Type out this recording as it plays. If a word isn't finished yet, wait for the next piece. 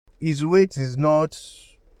his weight is not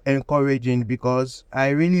encouraging because I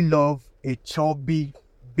really love a chubby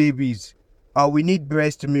babies. We need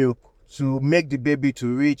breast milk to make the baby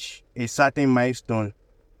to reach a certain milestone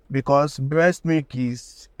because breast milk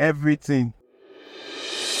is everything.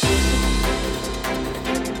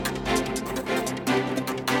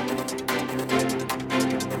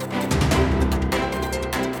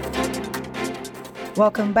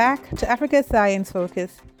 Welcome back to Africa Science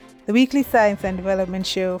Focus, the weekly science and development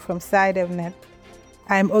show from SciDevNet.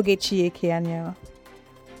 I'm Ogechi Ekeanyo.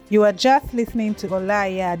 You are just listening to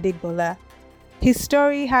Olaiya Adegbola. His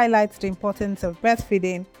story highlights the importance of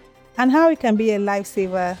breastfeeding and how it can be a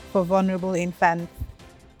lifesaver for vulnerable infants.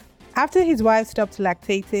 After his wife stopped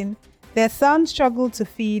lactating, their son struggled to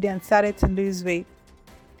feed and started to lose weight.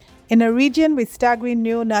 In a region with staggering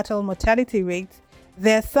neonatal mortality rates,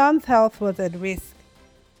 their son's health was at risk.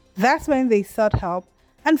 That's when they sought help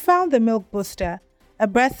and found the Milk Booster, a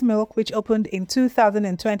breast milk which opened in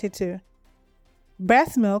 2022.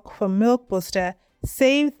 Breast milk from Milk Booster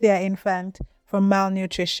saved their infant from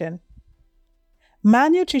malnutrition.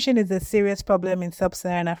 Malnutrition is a serious problem in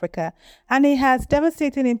sub-Saharan Africa, and it has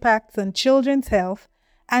devastating impacts on children's health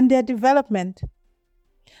and their development.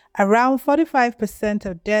 Around 45%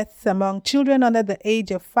 of deaths among children under the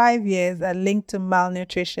age of 5 years are linked to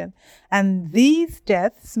malnutrition, and these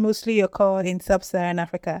deaths mostly occur in sub-Saharan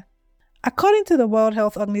Africa. According to the World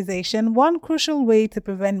Health Organization, one crucial way to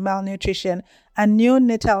prevent malnutrition and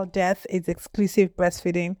neonatal death is exclusive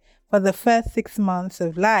breastfeeding for the first 6 months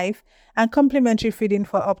of life and complementary feeding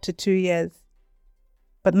for up to 2 years.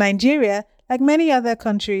 But Nigeria, like many other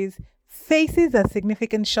countries, faces a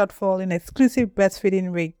significant shortfall in exclusive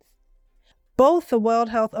breastfeeding rates. Both the World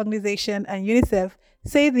Health Organization and UNICEF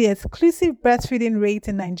say the exclusive breastfeeding rate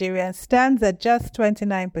in Nigeria stands at just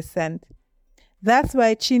 29%. That's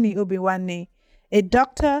why Chini Obiwanne, a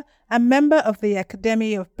doctor and member of the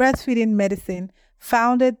Academy of Breastfeeding Medicine,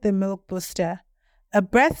 founded the Milk Booster, a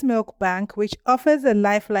breast milk bank which offers a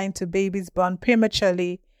lifeline to babies born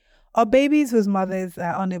prematurely or babies whose mothers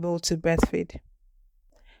are unable to breastfeed.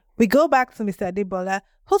 We go back to Mr. Adegbola,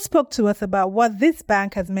 who spoke to us about what this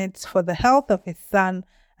bank has meant for the health of his son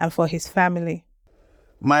and for his family.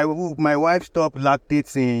 My wife stopped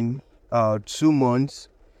lactating 2 months,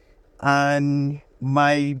 and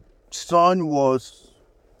my son was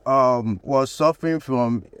suffering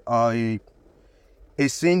from a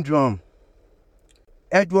syndrome,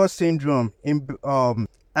 Edwards syndrome, and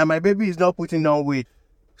my baby is not putting on weight.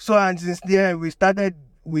 So, and since then, we started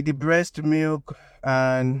with the breast milk,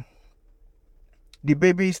 and the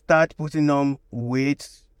baby started putting on weight.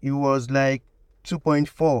 It was like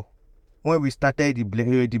 2.4 when we started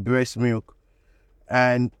the breast milk,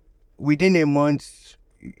 and within a month,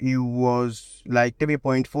 it was like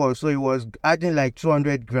 3.4. So it was adding like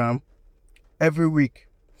 200 grams every week.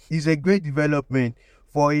 It's a great development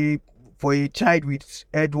for a child with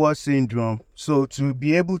Edwards syndrome. So to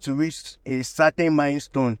be able to reach a certain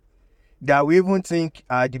milestone that we even think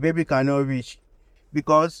the baby cannot reach,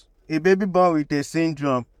 because a baby born with a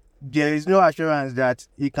syndrome, there is no assurance that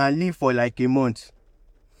he can live for like a month.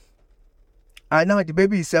 And now the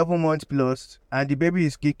baby is 7 months plus, and the baby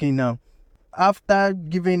is kicking now. After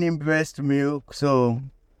giving him breast milk, so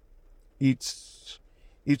it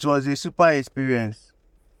was a super experience.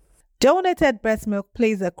 Donated breast milk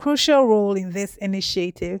plays a crucial role in this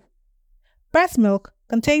initiative. Breast milk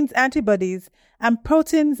contains antibodies and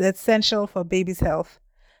proteins essential for baby's health.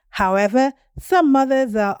 However, some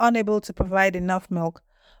mothers are unable to provide enough milk,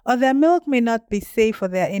 or their milk may not be safe for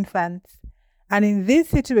their infants. And in these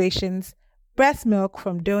situations, breast milk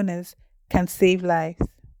from donors can save lives.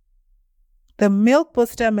 The Milk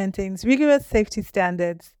Booster maintains rigorous safety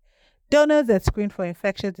standards. Donors are screened for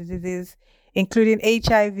infectious diseases, including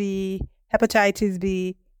HIV, hepatitis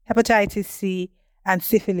B, hepatitis C, and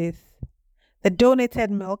syphilis. The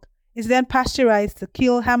donated milk is then pasteurized to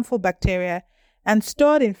kill harmful bacteria and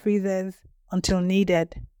stored in freezers until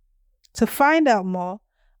needed. To find out more,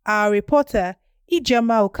 our reporter,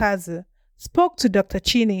 Ijeoma Okazu, spoke to Dr.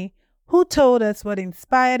 Chini, who told us what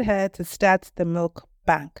inspired her to start the milk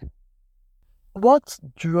bank. What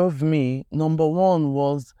drove me, number one,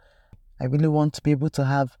 was I really want to be able to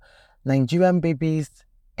have Nigerian babies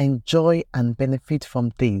enjoy and benefit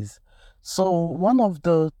from this. So one of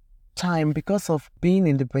the time, because of being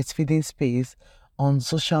in the breastfeeding space on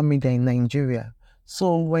social media in Nigeria,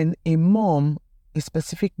 so when a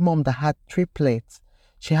specific mom that had triplets,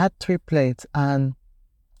 she had triplets, and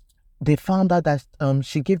they found out that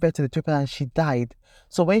she gave birth to the triplets and she died.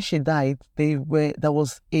 So when she died, there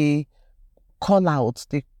was a call out.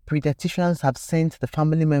 The pediatricians have sent the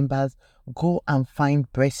family members, go and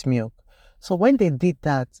find breast milk. So when they did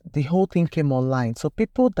that, the whole thing came online. So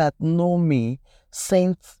people that know me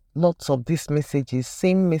sent lots of these messages,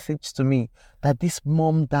 same message to me, that this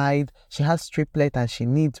mom died, she has triplet and she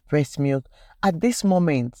needs breast milk. At this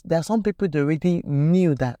moment, there are some people that already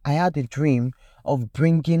knew that I had a dream of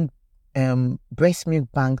bringing breast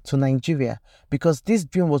milk bank to Nigeria, because this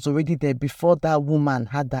dream was already there before that woman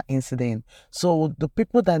had that incident. So the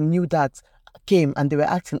people that knew that came and they were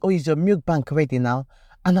asking, oh, is your milk bank ready now?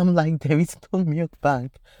 And I'm like, there is no milk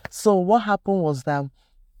bank. So what happened was that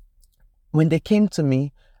when they came to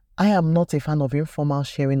me, I am not a fan of informal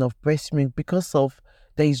sharing of breast milk because of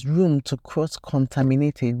there is room to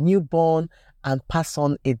cross-contaminate a newborn and pass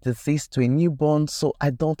on a disease to a newborn. So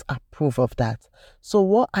I don't approve of that. So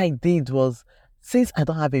what I did was, since I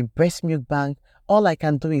don't have a breast milk bank, all I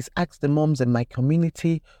can do is ask the moms in my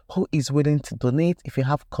community who is willing to donate, if you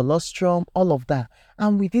have colostrum, all of that.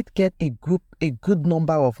 And we did get a good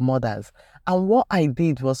number of mothers. And what I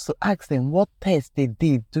did was to ask them what tests they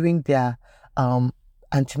did during their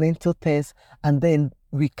antenatal tests, and then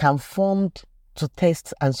we confirmed to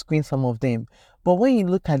test and screen some of them. But when you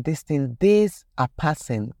look at this thing, days are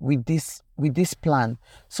passing with this plan.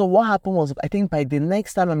 So what happened was, I think by the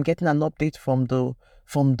next time I'm getting an update from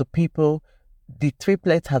the people, the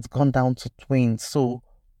triplet has gone down to twins. So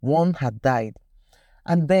one had died.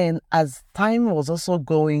 And then as time was also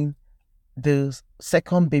going, the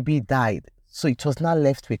second baby died. So it was now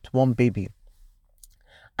left with one baby.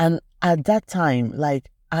 And at that time, like,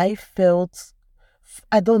 I felt,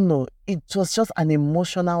 I don't know, it was just an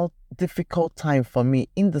emotional, difficult time for me,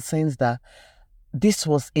 in the sense that this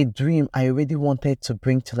was a dream I already wanted to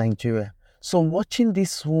bring to Nigeria. So watching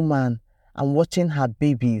this woman and watching her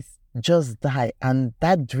babies just die, and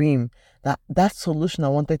that dream, that solution I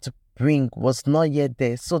wanted to bring was not yet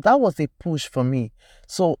there. So that was a push for me.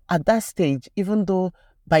 So at that stage, even though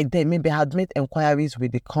by then maybe I had made inquiries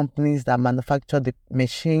with the companies that manufacture the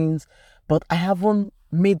machines, but I haven't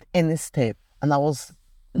made any step. And I was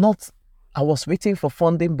waiting for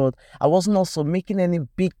funding, but I wasn't also making any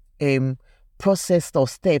big process or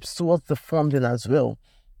steps towards the funding as well.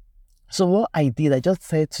 So what I did, I just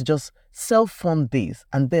said to just self-fund this,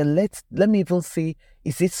 and then let me even see,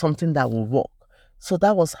 is it something that will work? So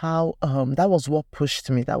that was how that was what pushed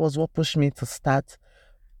me. That was what pushed me to start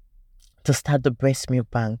the breast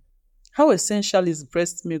milk bank. How essential is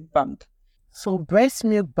breast milk bank? So breast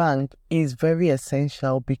milk bank is very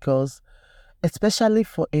essential because, especially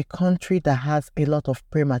for a country that has a lot of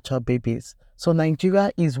premature babies. So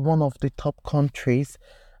Nigeria is one of the top countries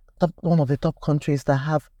that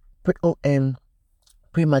have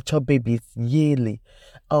premature babies yearly.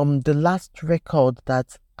 The last record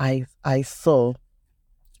that I saw,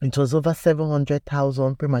 it was over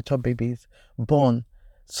 700,000 premature babies born.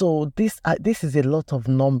 So this is a lot of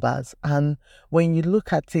numbers, and when you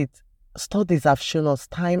look at it, studies have shown us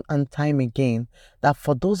time and time again that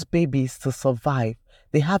for those babies to survive,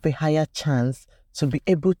 they have a higher chance to be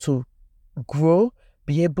able to grow,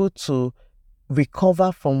 be able to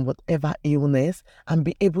recover from whatever illness, and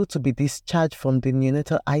be able to be discharged from the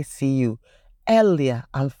neonatal ICU earlier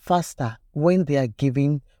and faster when they are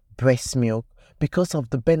giving breast milk, because of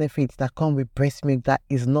the benefits that come with breast milk that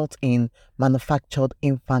is not in manufactured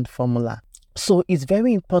infant formula. So it's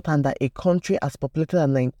very important that a country as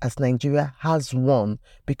populated as Nigeria has one,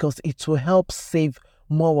 because it will help save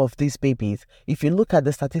more of these babies. If you look at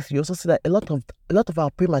the statistics, you also see that a lot of our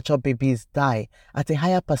premature babies die at a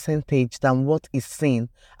higher percentage than what is seen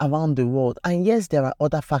around the world. And yes, there are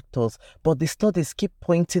other factors, but the studies keep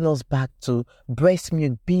pointing us back to breast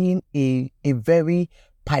milk being a very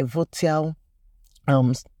pivotal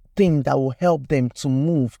thing that will help them to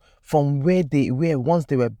move from where they were once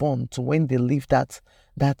they were born to when they leave that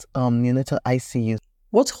neonatal ICU.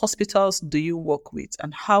 What hospitals do you work with,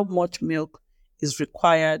 and how much milk is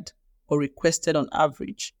required or requested on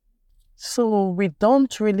average? So we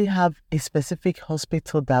don't really have a specific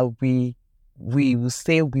hospital that we will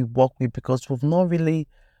say we work with, because we've not really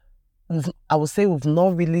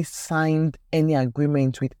signed any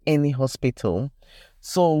agreement with any hospital.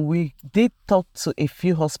 So we did talk to a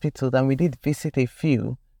few hospitals and we did visit a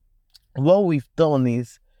few. What we've done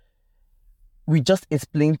is we just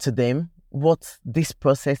explained to them what this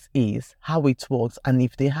process is, how it works, and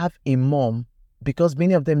if they have a mom, because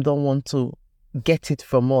many of them don't want to get it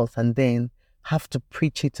from us and then have to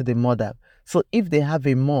preach it to the mother. So if they have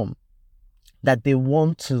a mom that they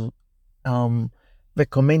want to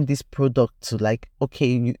recommend this product to, like,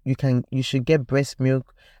 okay, you should get breast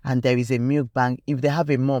milk and there is a milk bank. If they have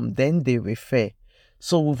a mom, then they refer.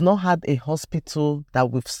 So we've not had a hospital that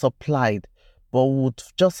we've supplied, but we've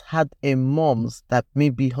just had a moms that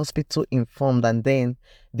maybe hospital informed and then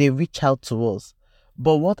they reach out to us.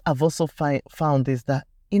 But what I've also found is that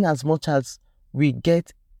in as much as we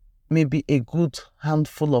get maybe a good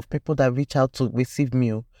handful of people that reach out to receive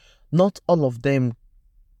milk, not all of them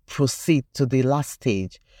proceed to the last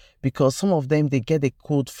stage, because some of them, they get a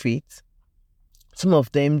cold feet. Some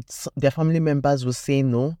of them, their family members will say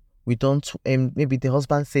no, we don't, maybe the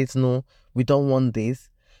husband says no, we don't want this.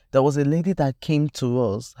 There was a lady that came to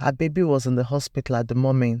us, her baby was in the hospital at the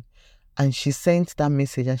moment, and she sent that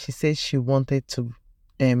message and she said she wanted to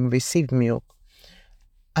receive milk.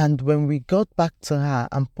 And when we got back to her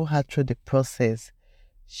and put her through the process,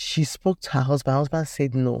 she spoke to her husband. Her husband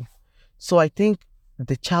said no. So I think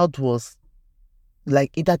the child was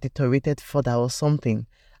like either deteriorated further or something.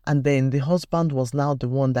 And then the husband was now the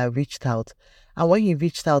one that reached out. And when he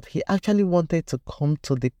reached out, he actually wanted to come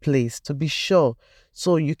to the place to be sure.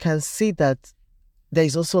 So you can see that there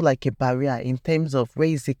is also like a barrier in terms of where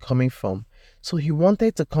is he coming from. So he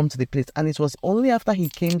wanted to come to the place, and it was only after he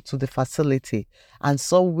came to the facility and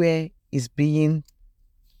saw where it's being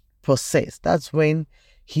processed, that's when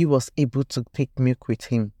he was able to take milk with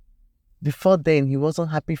him. Before then, he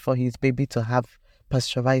wasn't happy for his baby to have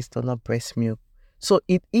pasteurized or not breast milk. So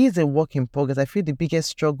it is a work in progress. I feel the biggest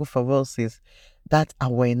struggle for us is that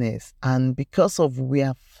awareness. And because of we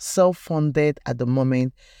are self-funded at the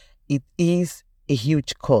moment, it is a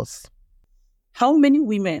huge cost. How many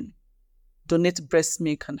women donate breast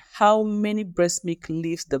milk, and how many breast milk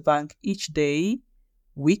leaves the bank each day,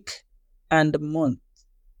 week, and month?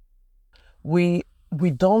 We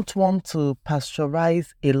don't want to pasteurize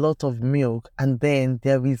a lot of milk and then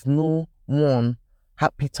there is no one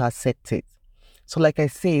happy to accept it. So like I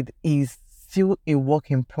said, it's still a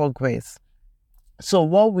work in progress. So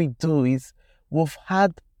what we do is we've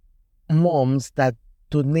had moms that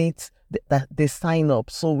donate, that they sign up.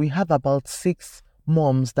 So we have about 6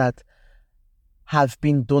 moms that have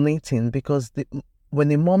been donating, because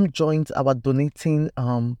when a mom joins our donating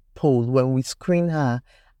pool, when we screen her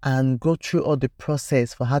and go through all the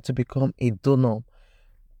process for her to become a donor,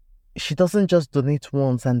 she doesn't just donate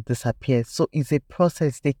once and disappear. So it's a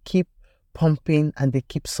process. They keep pumping and they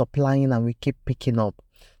keep supplying and we keep picking up.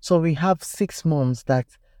 So we have 6 moms that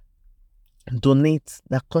donate,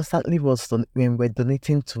 that constantly when we're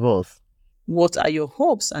donating to us. What are your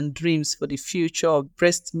hopes and dreams for the future of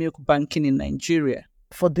breast milk banking in Nigeria?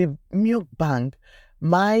 For the milk bank,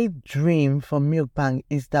 my dream for milk bank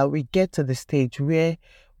is that we get to the stage where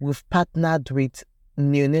we've partnered with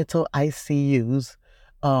neonatal ICUs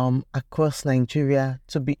across Nigeria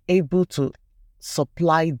to be able to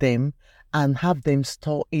supply them and have them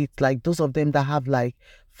store it, like those of them that have like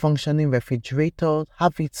functioning refrigerators,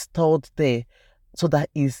 have it stored there so that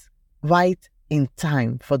is right in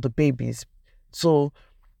time for the babies. So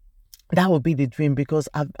that would be the dream, because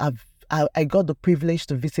I got the privilege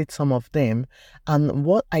to visit some of them, and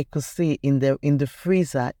what I could see in the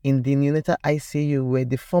freezer in the neonatal ICU were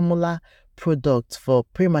the formula products for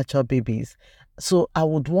premature babies. So I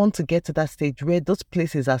would want to get to that stage where those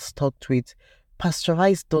places are stocked with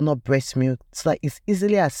pasteurized donor breast milk, so that it's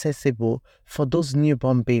easily accessible for those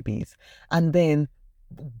newborn babies, and then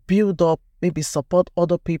build up, maybe support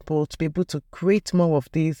other people to be able to create more of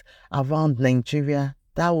these around Nigeria.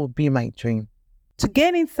 That would be my dream. To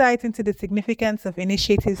gain insight into the significance of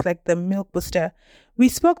initiatives like the Milk Booster, we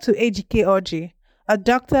spoke to Ejike Orji, a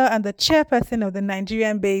doctor and the chairperson of the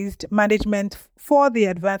Nigerian-based Management for the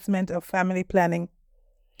Advancement of Family Planning.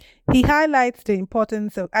 He highlights the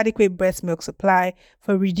importance of adequate breast milk supply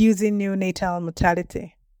for reducing neonatal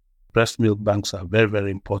mortality. Breast milk banks are very,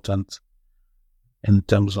 very important in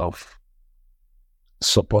terms of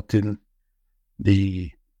supporting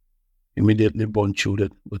the immediately born children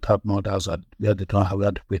without mothers where they don't have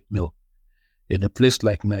adequate milk. In a place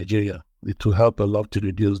like Nigeria, it will help a lot to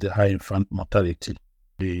reduce the high infant mortality.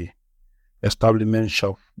 The establishment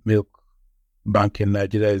of milk bank in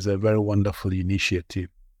Nigeria is a very wonderful initiative.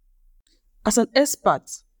 As an expert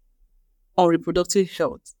on reproductive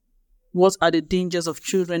health, what are the dangers of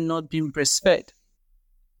children not being breastfed?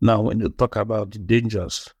 Now, when you talk about the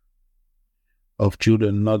dangers of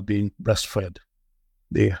children not being breastfed,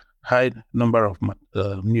 the high number of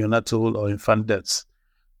neonatal or infant deaths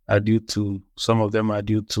are some of them are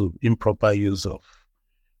due to improper use of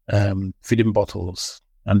feeding bottles,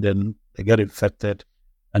 and then they get infected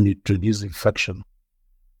and introduce infection.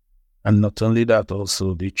 And not only that,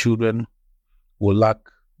 also the children will lack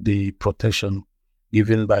the protection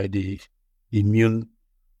given by the immune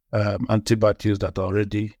antibodies that are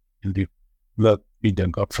already in the milk they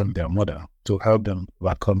got from their mother. to help them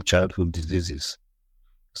overcome childhood diseases.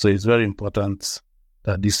 So it's very important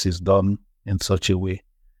that this is done in such a way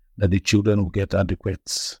that the children will get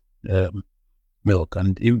adequate milk.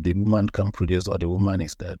 And if the woman can produce or the woman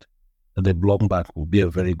is dead, the blood bank will be a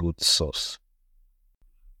very good source.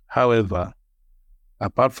 However,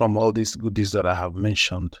 apart from all these goodies that I have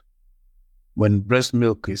mentioned, when breast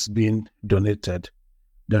milk is being donated,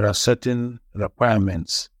 there are certain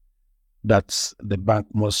requirements that the bank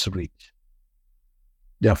must reach.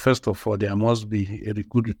 First of all, there must be a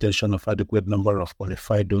good retention of adequate number of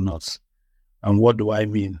qualified donors. And what do I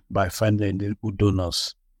mean by finding the good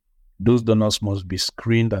donors? Those donors must be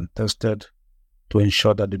screened and tested to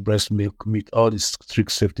ensure that the breast milk meet all the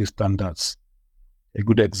strict safety standards. A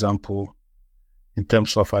good example in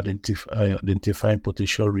terms of identifying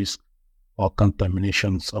potential risk or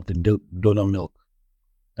contaminations of the donor milk.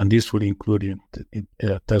 And this will include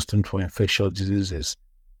testing for infectious diseases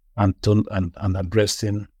and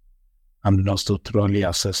addressing and also thoroughly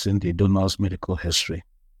assessing the donor's medical history.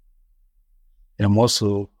 There must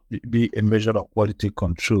also be a measure of quality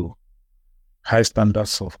control, high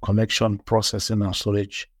standards of collection, processing, and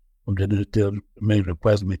storage of the detail may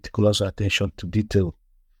require meticulous attention to detail,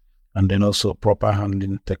 and then also proper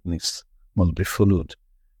handling techniques must be followed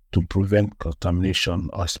to prevent contamination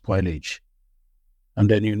or spoilage. And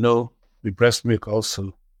then the breast milk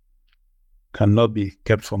also cannot be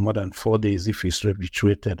kept for more than 4 days if it's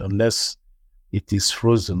refrigerated. Unless it is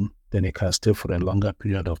frozen, then it can stay for a longer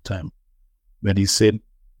period of time. But he said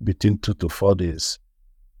between 2 to 4 days,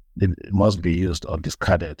 it must be used or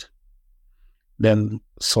discarded. Then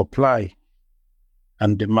supply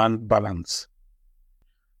and demand balance.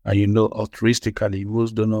 And altruistically,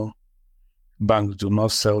 most donor banks do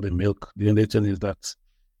not sell the milk. The only thing is that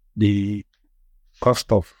the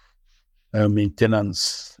cost of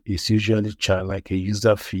maintenance is usually charged like a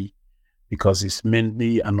user fee, because it's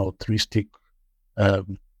mainly an altruistic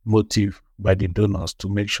motive by the donors to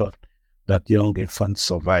make sure that young infants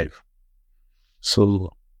survive.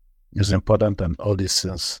 So it's important that all these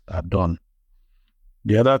things are done.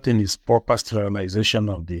 The other thing is proper sterilization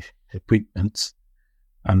of the equipment,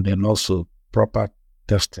 and then also proper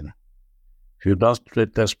testing. If you don't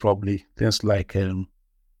test properly, things like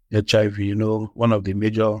HIV, one of the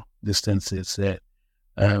major distances is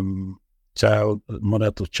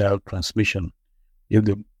mother-to-child transmission. If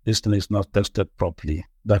this thing is not tested properly,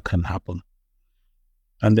 that can happen.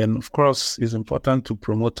 And then, of course, it's important to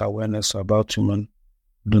promote awareness about human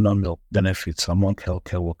donor milk benefits among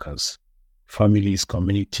healthcare workers, families,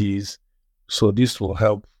 communities. So this will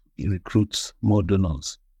help recruit more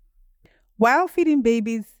donors. While feeding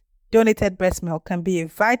babies, donated breast milk can be a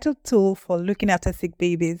vital tool for looking after sick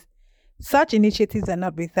babies. Such initiatives are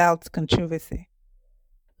not without controversy.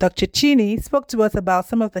 Dr. Chini spoke to us about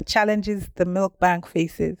some of the challenges the milk bank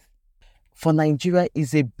faces. For Nigeria,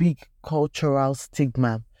 is a big cultural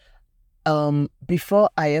stigma. Before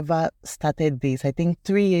I ever started this, I think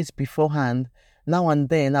 3 years beforehand, now and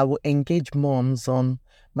then I will engage moms on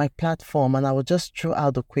my platform and I will just throw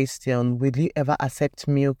out the question, will you ever accept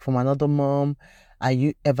milk from another mom? Are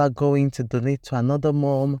you ever going to donate to another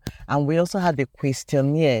mom? And we also had a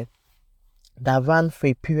questionnaire that ran for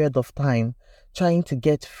a period of time trying to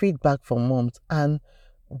get feedback from moms. And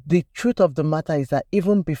the truth of the matter is that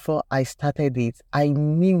even before I started it, I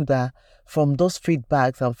knew that from those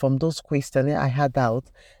feedbacks and from those questionnaires I had out,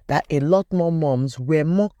 that a lot more moms were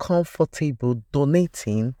more comfortable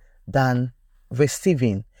donating than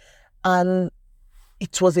receiving. And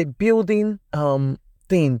it was a building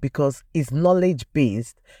thing because it's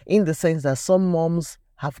knowledge-based, in the sense that some moms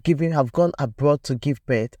have gone abroad to give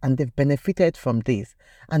birth and they've benefited from this.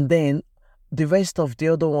 And then the rest of the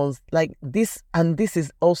other ones like this, and this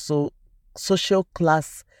is also social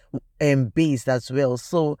class based as well.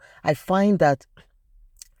 So I find that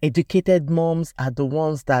educated moms are the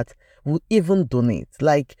ones that will even donate.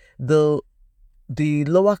 Like the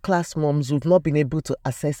lower class moms who've not been able to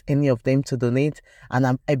access any of them to donate.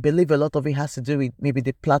 And I believe a lot of it has to do with maybe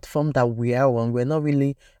the platform that we are on. We're not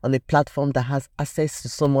really on a platform that has access to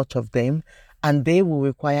so much of them. And they will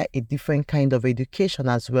require a different kind of education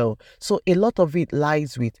as well. So a lot of it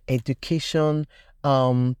lies with education,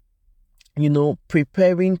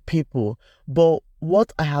 preparing people. But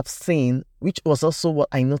what I have seen, which was also what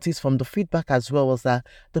I noticed from the feedback as well, was that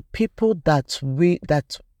the people that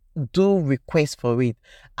do request for it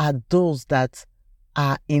are those that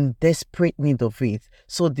are in desperate need of it.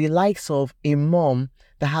 So the likes of a mom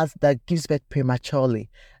that gives birth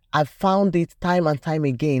prematurely. I've found it time and time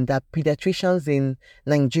again that pediatricians in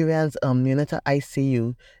Nigerians neonatal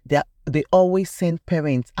ICU, they always send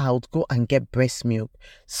parents out, go and get breast milk.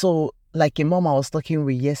 So like a mom I was talking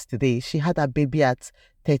with yesterday, she had a baby at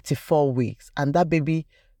 34 weeks, and that baby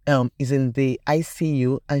is in the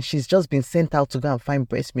ICU, and she's just been sent out to go and find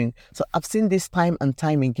breast milk. So I've seen this time and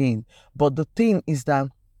time again. But the thing is that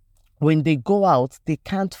when they go out, they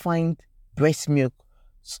can't find breast milk,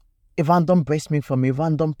 a random breast milk from a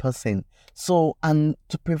random person. So, and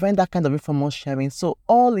to prevent that kind of information sharing, so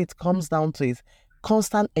all it comes down to is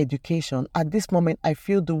constant education. At this moment, I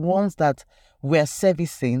feel the ones that we're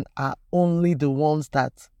servicing are only the ones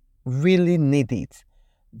that really need it.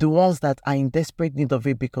 The ones that are in desperate need of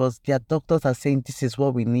it because their doctors are saying this is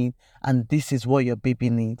what we need and this is what your baby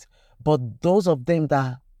needs. But those of them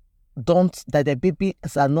that their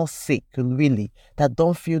babies are not sick, really, that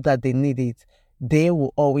don't feel that they need it, they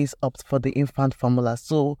will always opt for the infant formula.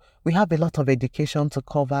 So we have a lot of education to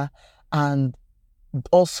cover, and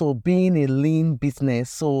also being a lean business.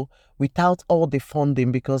 So without all the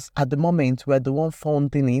funding, because at the moment we're the one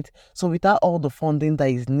funding it, so without all the funding that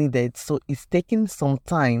is needed, so it's taking some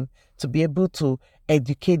time to be able to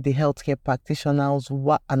educate the healthcare practitioners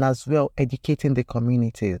and as well educating the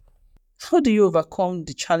community. How do you overcome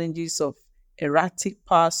the challenges of erratic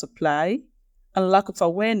power supply and lack of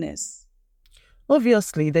awareness?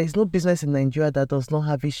 Obviously, there is no business in Nigeria that does not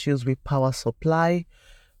have issues with power supply.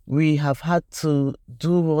 We have had to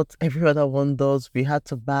do what every other one does. We had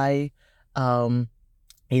to buy a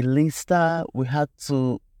lister. We had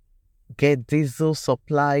to get diesel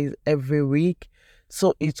supplies every week.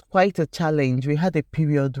 So it's quite a challenge. We had a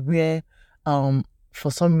period where,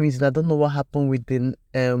 for some reason, I don't know what happened with the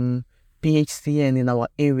PHCN in our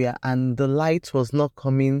area, and the light was not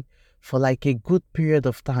coming for like a good period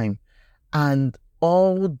of time. And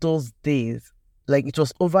all those days, like it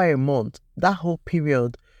was over a month, that whole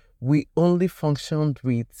period, we only functioned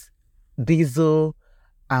with diesel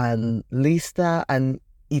and lister, and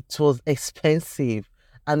it was expensive.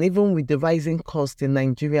 And even with the rising cost in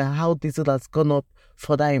Nigeria, how diesel has gone up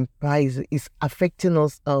further in price is affecting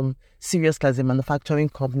us seriously as a manufacturing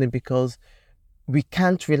company, because we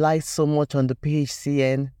can't rely so much on the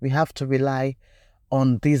PHCN. We have to rely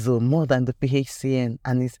on diesel more than the PHCN,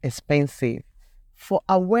 and it's expensive. For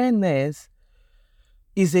awareness,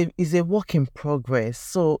 is a work in progress.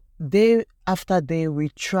 So day after day, we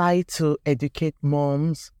try to educate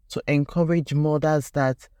moms, to encourage mothers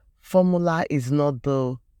that formula is not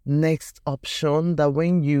the next option, that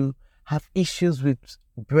when you have issues with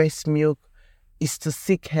breast milk, is to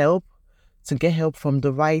seek help, to get help from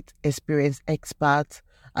the right experienced expert.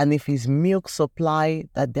 And if it's milk supply,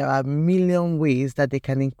 that there are a million ways that they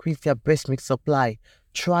can increase their breast milk supply,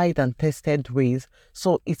 tried and tested ways.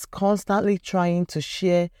 So it's constantly trying to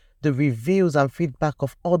share the reviews and feedback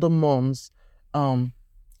of other moms on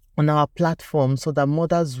our platform so that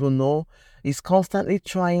mothers will know. It's constantly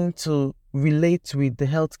trying to relate with the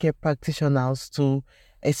healthcare practitioners to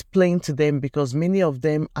explain to them, because many of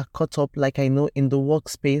them are caught up, like I know, in the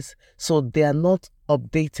workspace, so they are not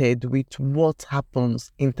updated with what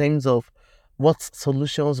happens in terms of what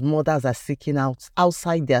solutions mothers are seeking out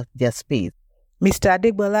outside their space. Mr.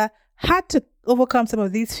 Adegbola had to overcome some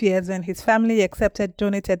of these fears when his family accepted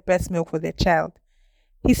donated breast milk for their child.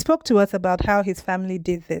 He spoke to us about how his family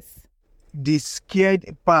did this. The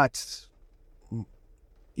scared part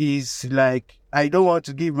is like, I don't want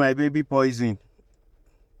to give my baby poison.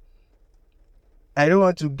 I don't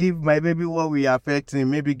want to give my baby what will affect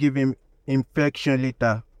him, maybe give him infection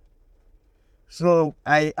later. So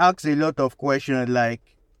I asked a lot of questions like,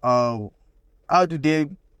 how do they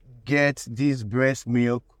get this breast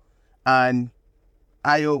milk? And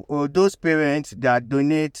those parents that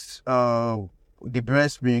donate the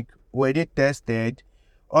breast milk, were they tested?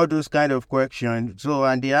 All those kind of questions. So,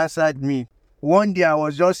 and they answered me. One day I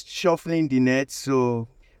was just shuffling the net, so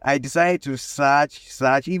I decided to search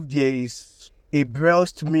if there is a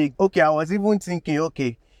breast milk. Okay, I was even thinking,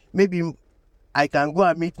 okay, maybe I can go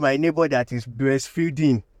and meet my neighbor that is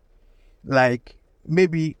breastfeeding. Like,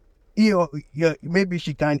 maybe maybe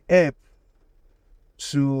she can help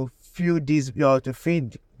to feed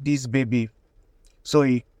this baby, so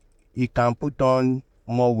he can put on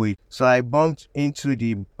more weight. So I bumped into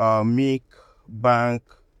the milk bank.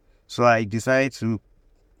 So I decided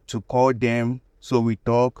to call them. So we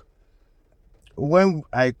talk. When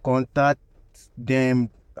I contact them,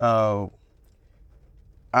 I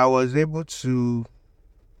was able to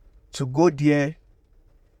go there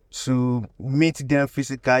to meet them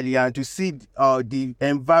physically and to see the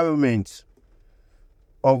environment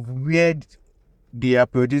of where they are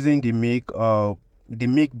producing the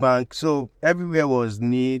milk bank. So everywhere was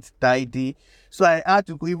neat, tidy. So I had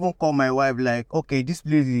to even call my wife, like, okay, this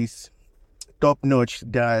place is top notch,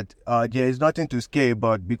 that there is nothing to scare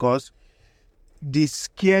about, because the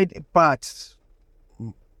scared part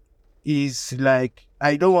is like,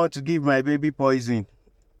 I don't want to give my baby poison.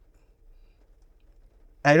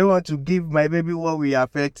 I don't want to give my baby what will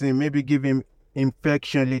affect him, maybe give him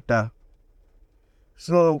infection later.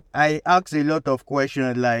 So I asked a lot of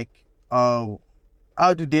questions like, how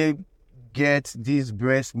do they get this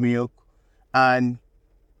breast milk? And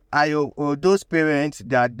those parents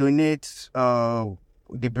that donate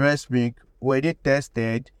the breast milk, were they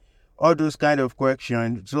tested? All those kind of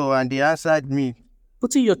questions. So, and they answered me.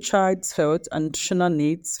 Putting your child's health and nutritional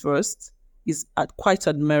needs first is quite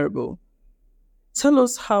admirable. Tell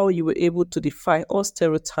us how you were able to defy all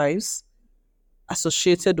stereotypes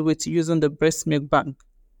associated with using the breast milk bank.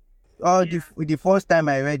 The first time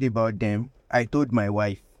I read about them, I told my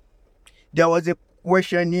wife. There was a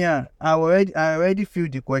questionnaire. I already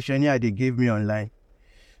filled the questionnaire they gave me online.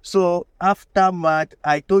 So after math,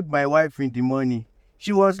 I told my wife in the morning.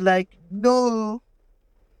 She was like, no,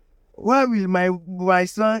 why will my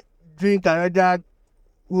son drink another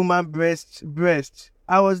woman breast?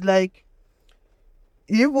 I was like,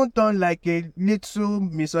 it even turned like a little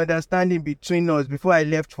misunderstanding between us before I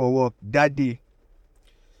left for work that day.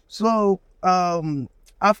 So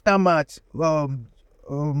after math,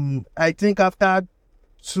 I think after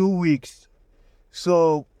 2 weeks,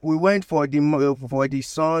 so we went for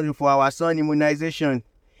our son immunization,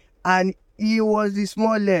 and he was the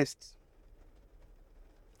smallest.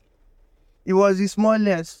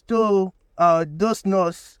 So those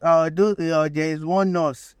nurse, there is one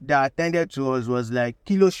nurse that attended to us was like,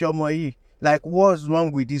 Kilo Shomoyi, like, what's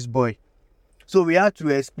wrong with this boy? So we had to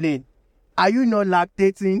explain, are you not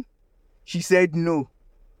lactating? She said no.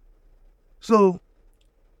 So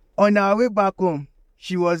on our way back home,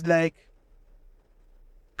 she was like,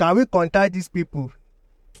 can we contact these people,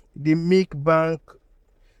 the milk bank?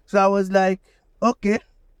 So I was like, okay,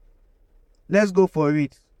 let's go for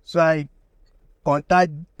it. So I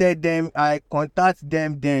contacted them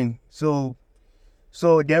then. So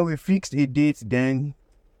then we fixed a date, then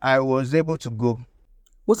I was able to go.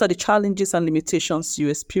 What are the challenges and limitations you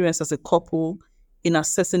experience as a couple in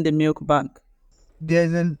accessing the milk bank?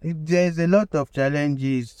 There's a lot of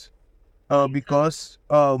challenges because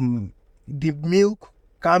the milk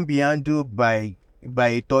can be handled by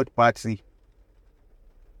a third party.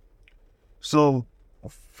 So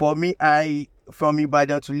for me, from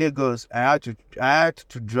Ibadan to Lagos, I had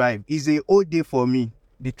to drive. It's a whole day for me.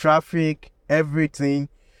 The traffic, everything.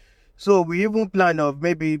 So we even plan of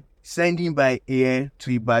maybe sending by air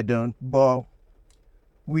to Ibadan, but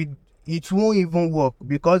it won't even work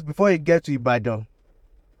because before you get to Ibadan,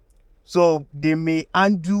 so they may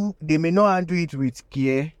not handle it with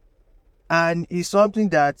care, and it's something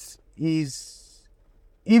that is,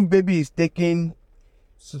 if baby is taking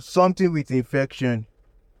something with infection,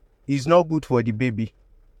 it's not good for the baby,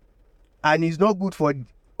 and it's not good for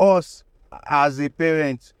us as a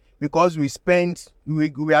parent because we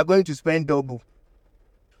are going to spend double.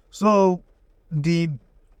 So we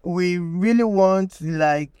really want,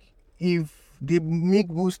 like, if the milk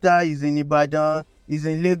booster is in Ibadan, is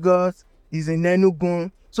in Lagos, is in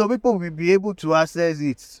Enugu, so people will be able to access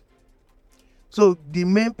it. So the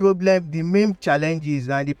main challenges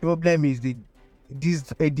and the problem is the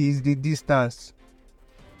distance.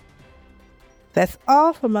 That's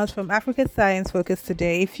all from us from Africa Science Focus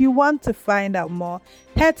today. If you want to find out more,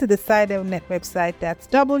 head to the SciDevNet website. That's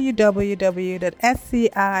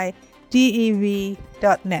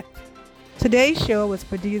www.scidev.net. Today's show was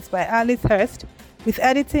produced by Alice Hurst with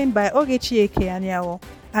editing by Ogechi Ekeanyawo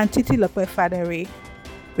and Titi Lope Fadere.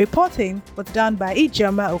 Reporting was done by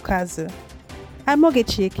Ijoma Okazu. I'm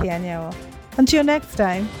Ogechi Ekeanyawo. Until next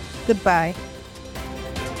time, goodbye.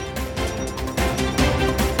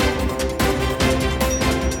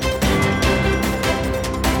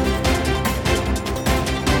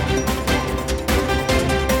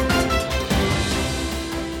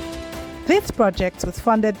 This project was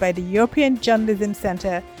funded by the European Journalism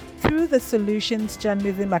Centre through the Solutions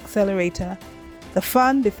Journalism Accelerator. The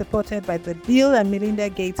fund is supported by the Bill and Melinda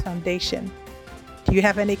Gates Foundation. Do you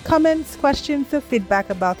have any comments, questions, or feedback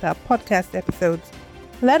about our podcast episodes?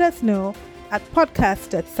 Let us know at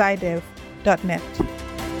podcast@scidev.net.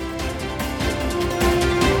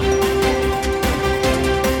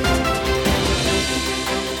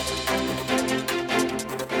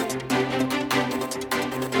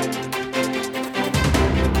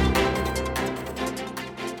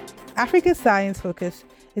 Africa Science Focus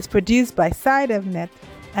is produced by SciDevNet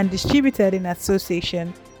and distributed in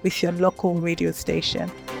association with your local radio station.